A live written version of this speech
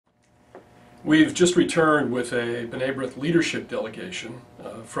We've just returned with a B'nai Brith leadership delegation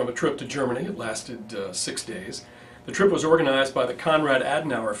from a trip to Germany. It lasted 6 days. The trip was organized by the Konrad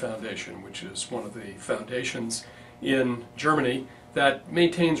Adenauer Foundation, which is one of the foundations in Germany that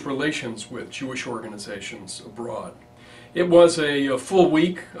maintains relations with Jewish organizations abroad. It was a full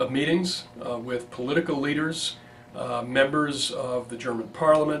week of meetings with political leaders, members of the German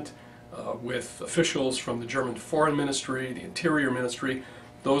Parliament, with officials from the German Foreign Ministry, the Interior Ministry,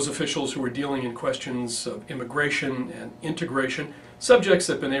 those officials who are dealing in questions of immigration and integration, subjects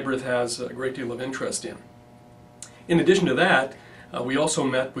that B'nai Brith has a great deal of interest in. In addition to that, we also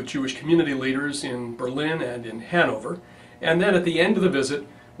met with Jewish community leaders in Berlin and in Hannover, and then at the end of the visit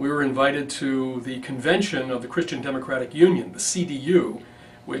we were invited to the convention of the Christian Democratic Union, the CDU,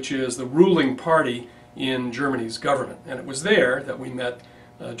 which is the ruling party in Germany's government. And it was there that we met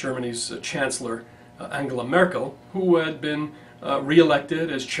Germany's Chancellor Angela Merkel, who had been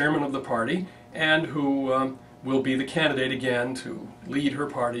re-elected as chairman of the party and who will be the candidate again to lead her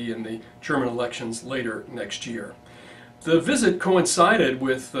party in the German elections later next year. The visit coincided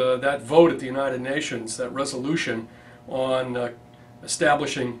with that vote at the United Nations, that resolution on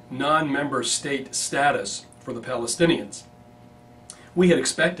establishing non-member state status for the Palestinians. We had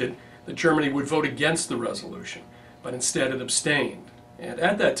expected that Germany would vote against the resolution, but instead it abstained. And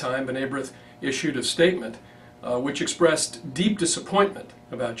at that time, B'nai Brith issued a statement which expressed deep disappointment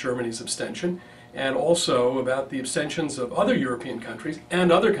about Germany's abstention and also about the abstentions of other European countries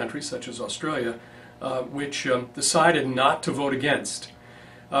and other countries such as Australia, which decided not to vote against.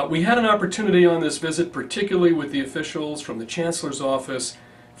 We had an opportunity on this visit, particularly with the officials from the Chancellor's office,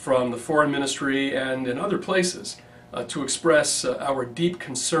 from the Foreign Ministry, and in other places, to express our deep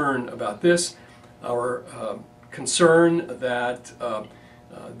concern about this, our concern that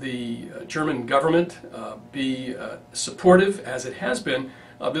the German government be supportive, as it has been,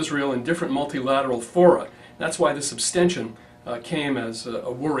 of Israel in different multilateral fora. That's why this abstention came as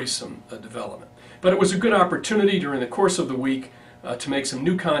a worrisome development. But it was a good opportunity during the course of the week to make some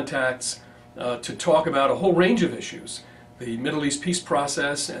new contacts, to talk about a whole range of issues: the Middle East peace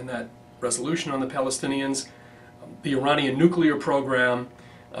process and that resolution on the Palestinians, the Iranian nuclear program,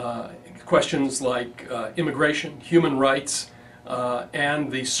 questions like immigration, human rights,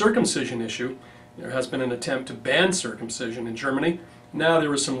 and the circumcision issue. There has been an attempt to ban circumcision in Germany. Now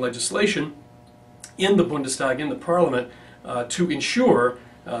there is some legislation in the Bundestag, in the Parliament, to ensure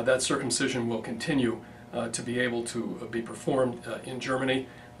that circumcision will continue to be able to be performed in Germany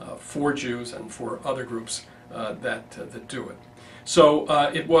for Jews and for other groups that do it. So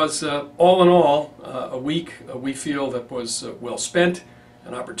it was, all in all, a week we feel that was well spent,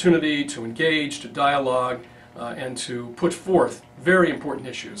 an opportunity to engage, to dialogue, and to put forth very important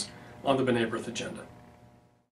issues on the B'nai Brith agenda.